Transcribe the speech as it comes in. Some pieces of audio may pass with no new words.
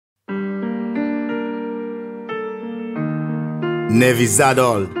Neville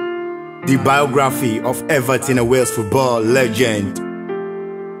Southall, the biography of Everton and Wales football legend.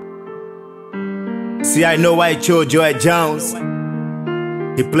 See, I know why I chose Joy Jones.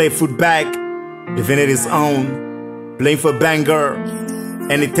 He played fullback, defended his own, playing for Bangor,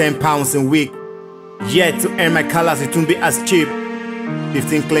 and £10 a week. Yet to earn my colours it won't be as cheap.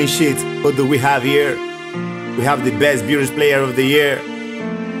 15 clean sheets, what do we have here? We have the best British player of the year.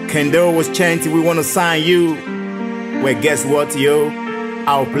 Kendall was chanting, we want to sign you. Well, guess what, yo?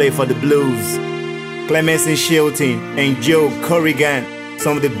 I'll play for the Blues. Clemence and Shilton and Corrigan,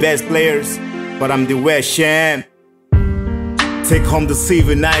 some of the best players. But I'm the Welshman. Take home the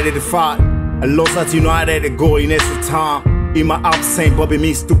silver 95. I lost at United, a goal in extra time. In my absence, Bobby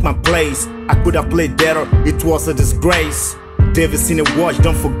Mimms took my place. I could have played better, it was a disgrace. Davison and Walsh,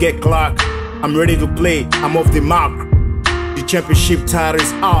 don't forget Clarke. I'm ready to play, I'm off the mark. The championship title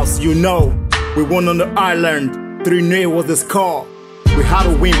is ours, you know. We won on the island, 3-0 was the score. We had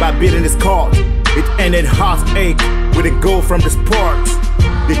to win by beating the Scots. It ended heartache with a goal from the sport.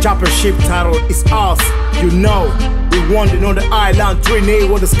 The championship title is ours, you know. We won it on the island,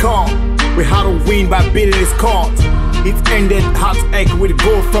 3-0 was the score. We had to win by beating the Scots. It ended heartache with a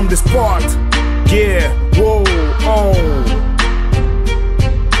goal from the sport. Yeah, whoa, oh.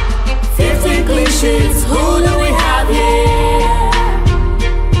 15 clean sheets, who do we have here?